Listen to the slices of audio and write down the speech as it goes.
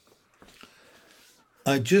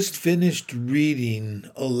I just finished reading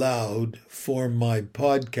aloud for my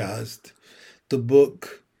podcast the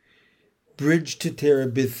book Bridge to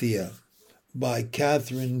Terabithia by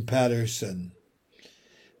Katherine Paterson.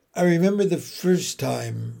 I remember the first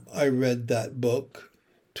time I read that book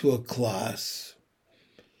to a class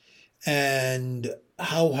and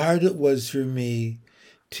how hard it was for me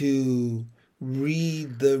to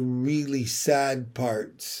read the really sad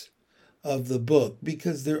parts of the book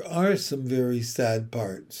because there are some very sad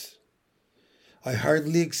parts. I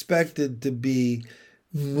hardly expected to be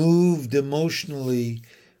moved emotionally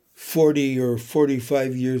 40 or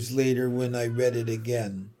 45 years later when I read it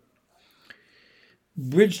again.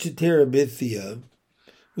 Bridge to Terabithia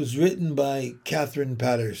was written by Katherine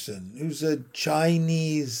Paterson, who's a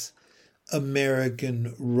Chinese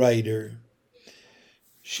American writer.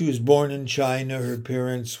 She was born in China. Her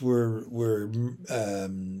parents were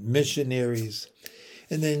missionaries,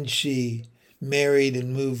 and then she married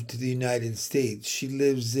and moved to the United States. She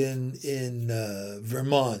lives in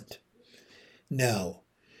Vermont now,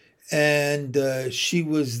 and she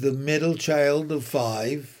was the middle child of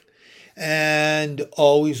five, and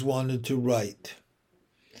always wanted to write.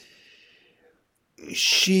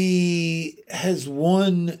 She has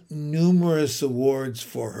won numerous awards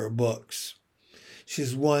for her books.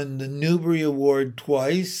 She's won the Newbery Award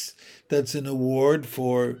twice. That's an award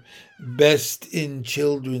for Best in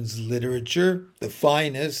Children's Literature, the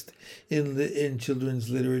finest in children's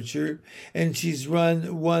literature. And she's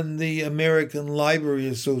won the American Library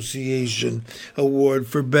Association Award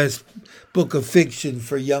for Best Book of Fiction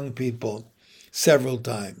for Young People several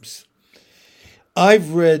times.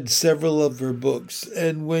 I've read several of her books,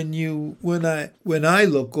 and when I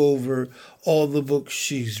look over all the books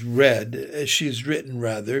she's written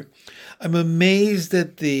rather, I'm amazed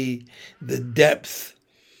at the depth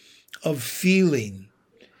of feeling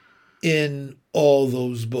in all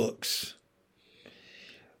those books.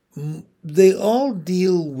 They all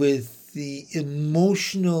deal with the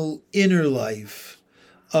emotional inner life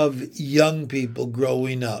of young people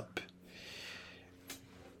growing up.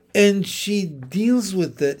 And she deals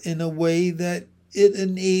with it in a way that it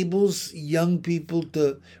enables young people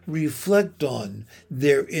to reflect on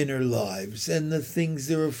their inner lives and the things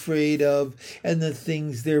they're afraid of and the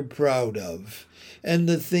things they're proud of and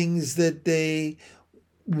the things that they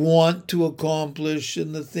want to accomplish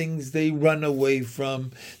and the things they run away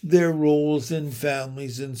from, their roles in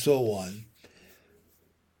families and so on.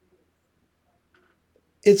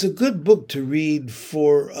 It's a good book to read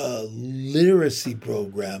for a literacy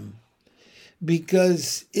program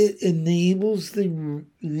because it enables the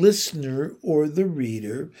listener or the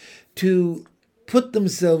reader to put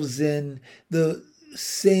themselves in the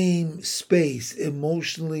same space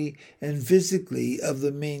emotionally and physically of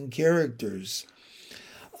the main characters.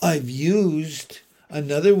 I've used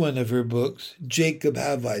another one of her books, Jacob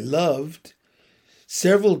Have I Loved,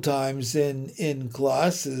 several times in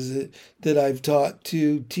classes that I've taught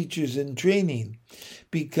to teachers in training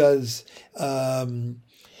because I've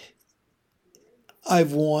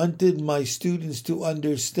wanted my students to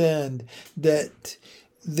understand that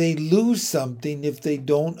they lose something if they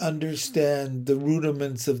don't understand the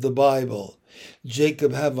rudiments of the Bible.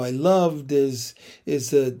 Jacob Have I Loved is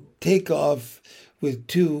a takeoff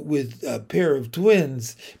with a pair of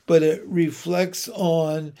twins, but it reflects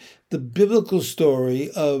on the biblical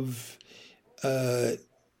story of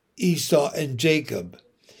Esau and Jacob,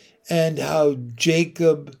 and how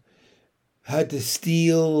Jacob had to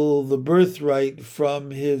steal the birthright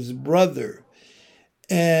from his brother,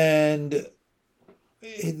 and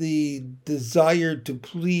the desire to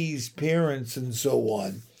please parents and so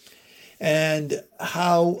on. And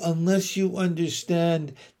how, unless you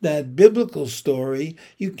understand that biblical story,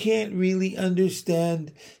 you can't really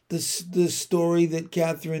understand the story that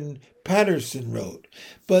Katherine Paterson wrote.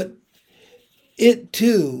 But it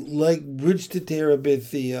too, like Bridge to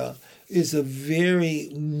Terabithia, is a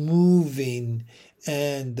very moving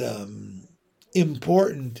and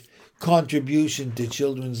important contribution to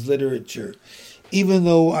children's literature. Even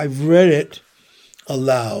though I've read it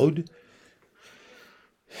aloud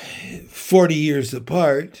 40 years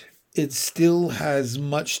apart, it still has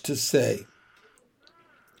much to say.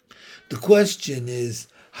 The question is,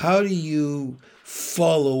 how do you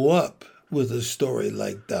follow up with a story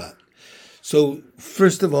like that? So,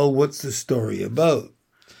 first of all, what's the story about?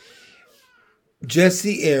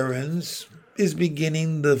 Jesse Aarons is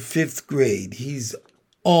beginning the 5th grade. He's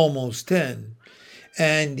almost 10.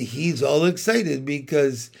 And he's all excited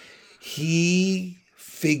because he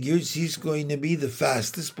figures he's going to be the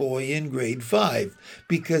fastest boy in grade 5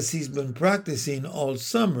 because he's been practicing all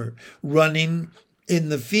summer running in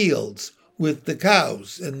the fields with the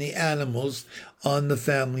cows and the animals on the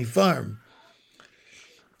family farm.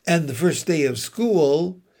 And the first day of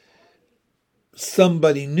school,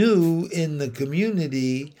 somebody new in the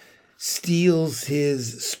community steals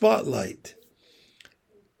his spotlight.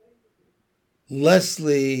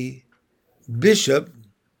 Leslie Bishop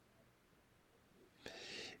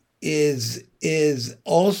is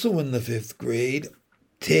also in the 5th grade,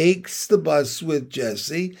 takes the bus with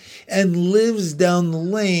Jessie, and lives down the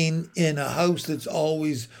lane in a house that's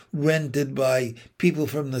always rented by people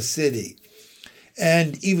from the city.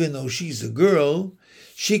 And even though she's a girl,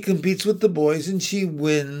 she competes with the boys and she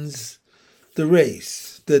wins the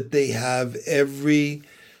race that they have every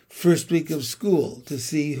first week of school to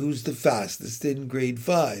see who's the fastest in grade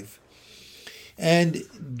 5. And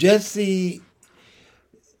Jessie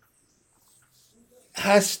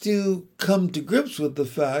has to come to grips with the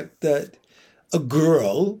fact that a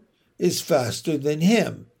girl is faster than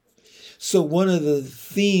him. So one of the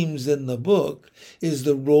themes in the book is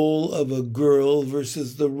the role of a girl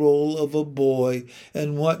versus the role of a boy,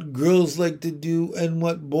 and what girls like to do and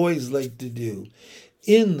what boys like to do.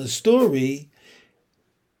 In the story,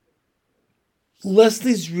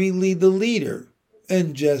 Leslie's really the leader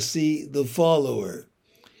and Jessie the follower.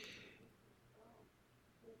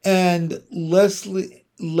 And Leslie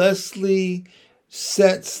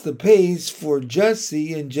sets the pace for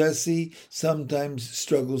Jessie, and Jessie sometimes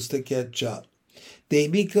struggles to catch up. They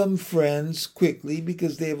become friends quickly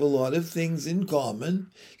because they have a lot of things in common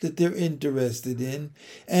that they're interested in,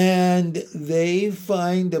 and they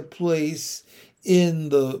find a place in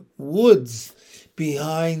the woods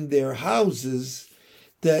behind their houses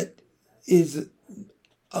that is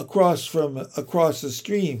across a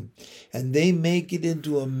stream, and they make it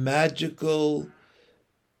into a magical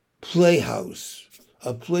playhouse,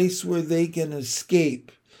 a place where they can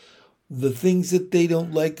escape the things that they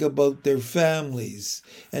don't like about their families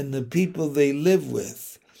and the people they live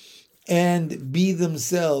with, and be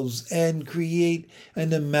themselves and create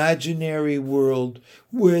an imaginary world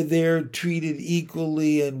where they're treated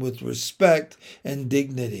equally and with respect and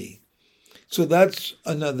dignity. So that's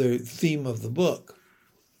another theme of the book.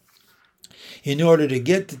 In order to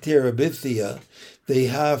get to Terabithia, they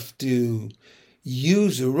have to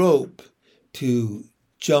use a rope to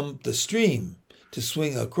jump the stream, to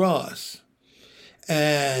swing across.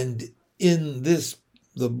 And in the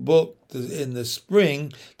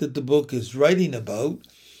spring that the book is writing about,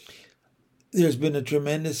 there's been a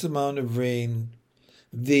tremendous amount of rain.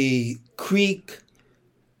 The creek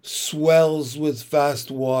swells with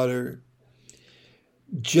fast water.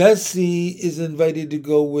 Jessie is invited to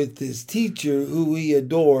go with his teacher, who he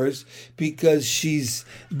adores because she's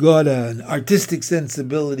got an artistic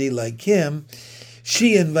sensibility like him.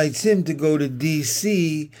 She invites him to go to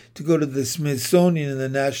D.C. to go to the Smithsonian and the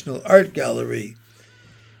National Art Gallery.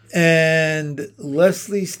 And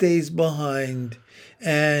Leslie stays behind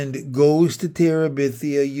and goes to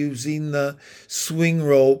Terabithia using the swing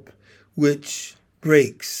rope, which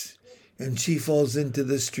breaks, and she falls into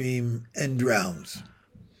the stream and drowns.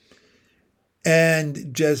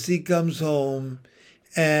 And Jessie comes home,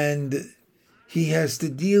 and he has to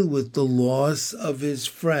deal with the loss of his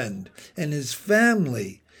friend, and his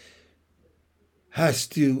family has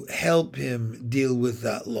to help him deal with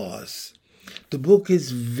that loss. The book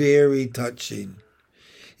is very touching.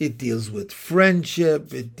 It deals with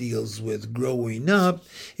friendship, it deals with growing up,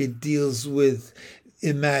 it deals with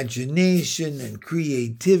imagination and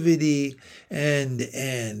creativity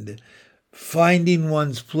and finding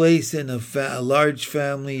one's place in a large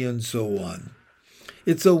family and so on.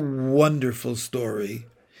 It's a wonderful story,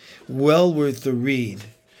 well worth the read.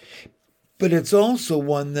 But it's also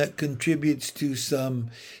one that contributes to some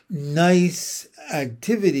nice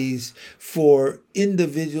activities for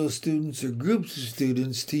individual students or groups of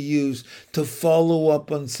students to use to follow up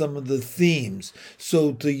on some of the themes.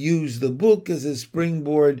 So to use the book as a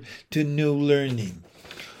springboard to new learning.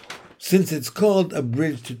 Since it's called A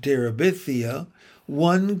Bridge to Terabithia,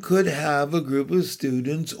 one could have a group of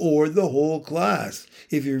students or the whole class,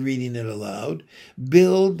 if you're reading it aloud,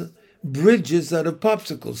 build bridges out of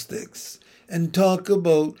popsicle sticks and talk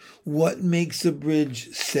about what makes a bridge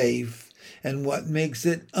safe and what makes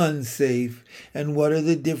it unsafe and what are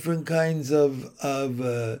the different kinds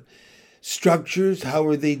of structures, how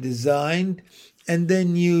are they designed, and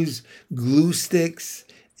then use glue sticks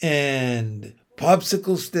and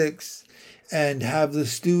popsicle sticks and have the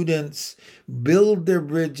students build their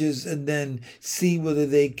bridges and then see whether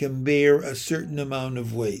they can bear a certain amount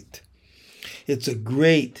of weight. It's a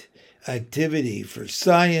great activity for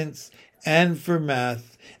science and for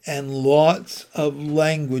math and lots of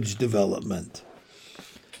language development.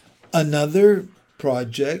 Another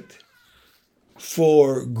project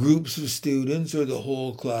for groups of students or the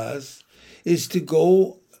whole class is to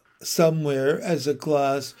go somewhere as a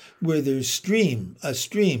class where there's a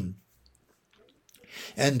stream,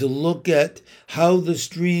 and to look at how the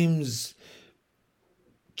stream's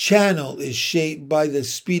channel is shaped by the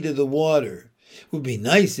speed of the water. It would be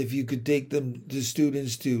nice if you could take the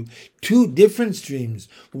students to two different streams,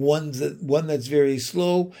 one that's very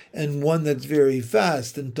slow and one that's very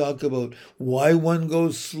fast, and talk about why one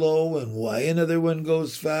goes slow and why another one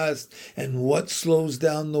goes fast, and what slows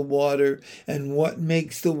down the water and what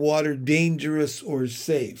makes the water dangerous or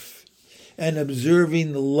safe, and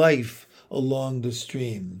observing the life along the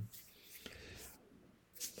stream.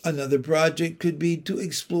 Another project could be to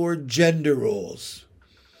explore gender roles.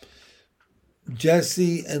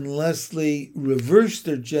 Jesse and Leslie reversed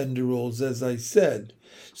their gender roles, as I said.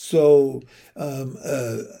 So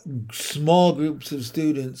small groups of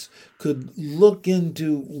students could look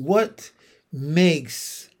into what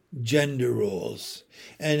makes gender roles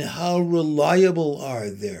and how reliable are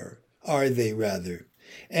they rather.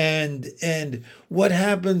 And what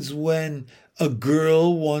happens when a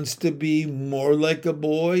girl wants to be more like a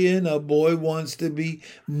boy and a boy wants to be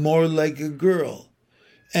more like a girl?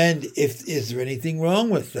 And is there anything wrong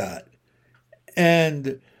with that?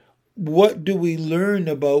 And what do we learn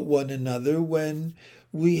about one another when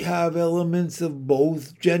we have elements of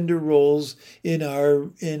both gender roles in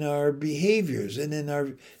our behaviors and in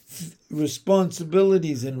our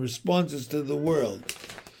responsibilities and responses to the world?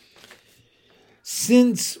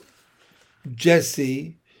 Since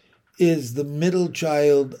Jesse is the middle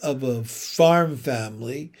child of a farm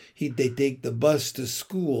family, they take the bus to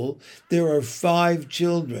school, there are 5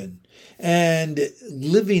 children. And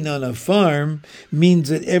living on a farm means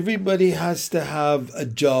that everybody has to have a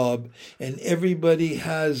job and everybody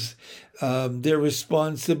has their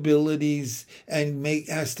responsibilities and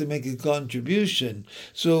has to make a contribution.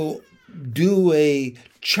 So do a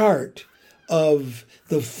chart of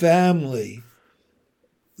the family,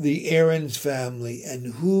 the Aaron's family,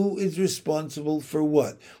 and who is responsible for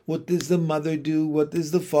what. What does the mother do? What does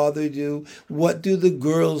the father do? What do the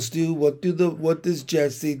girls do? What does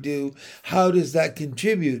Jesse do? How does that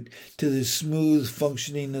contribute to the smooth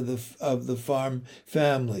functioning of the farm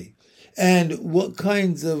family? And what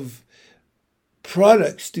kinds of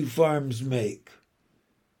products do farms make?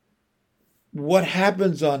 What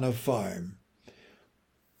happens on a farm?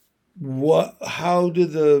 How do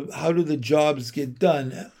the jobs get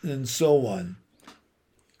done, and so on.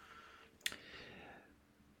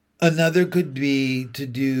 Another could be to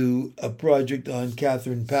do a project on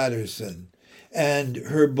Katherine Paterson and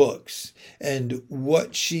her books and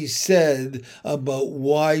what she said about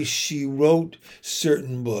why she wrote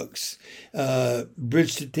certain books.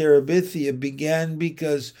 Bridge to Terabithia began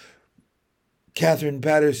because Katherine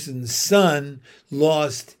Paterson's son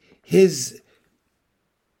lost his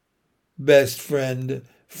best friend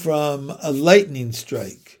from a lightning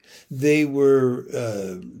strike. They were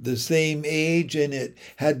the same age, and it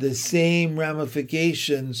had the same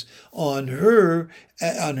ramifications on her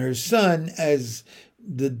son as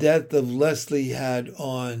the death of Leslie had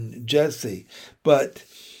on Jesse. But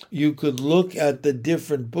you could look at the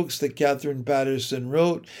different books that Katherine Paterson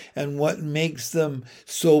wrote and what makes them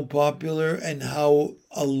so popular and how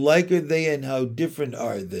alike are they and how different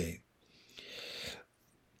are they.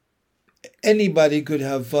 Anybody could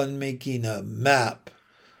have fun making a map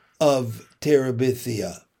of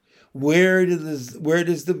Terabithia. Where does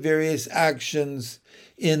the various actions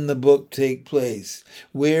in the book take place?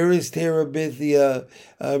 Where is Terabithia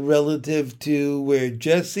relative to where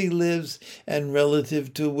Jesse lives and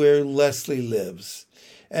relative to where Leslie lives?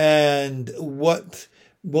 And what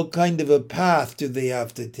kind of a path do they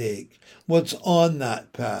have to take? What's on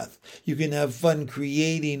that path? You can have fun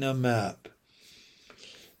creating a map.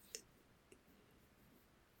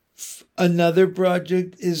 Another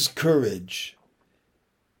project is courage.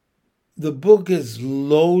 The book is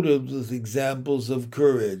loaded with examples of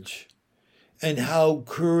courage and how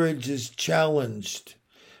courage is challenged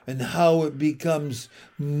and how it becomes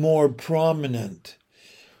more prominent.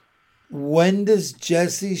 When does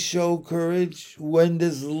Jesse show courage? When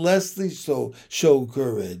does Leslie show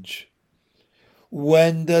courage?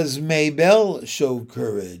 When does Maybelle show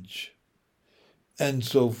courage? And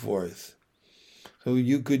so forth. So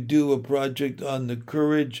you could do a project on the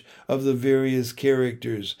courage of the various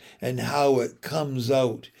characters and how it comes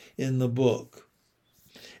out in the book.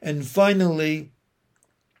 And finally,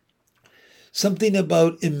 something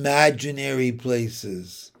about imaginary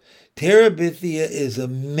places. Terabithia is a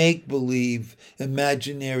make-believe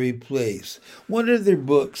imaginary place. One of their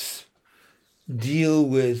books deal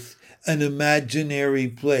with an imaginary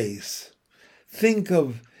place. Think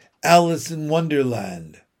of Alice in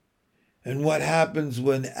Wonderland and what happens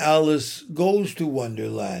when Alice goes to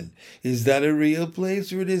Wonderland. Is that a real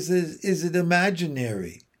place or is it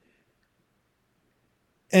imaginary?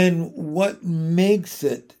 And what makes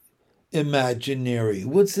it imaginary?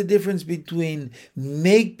 What's the difference between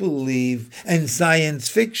make-believe and science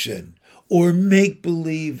fiction, or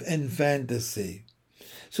make-believe and fantasy?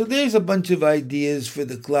 So there's a bunch of ideas for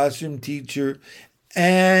the classroom teacher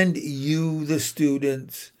and you, the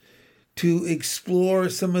students, to explore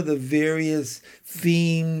some of the various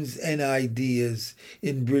themes and ideas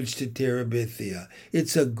in Bridge to Terabithia.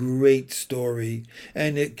 It's a great story,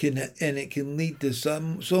 and it can lead to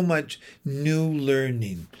so much new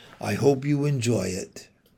learning. I hope you enjoy it.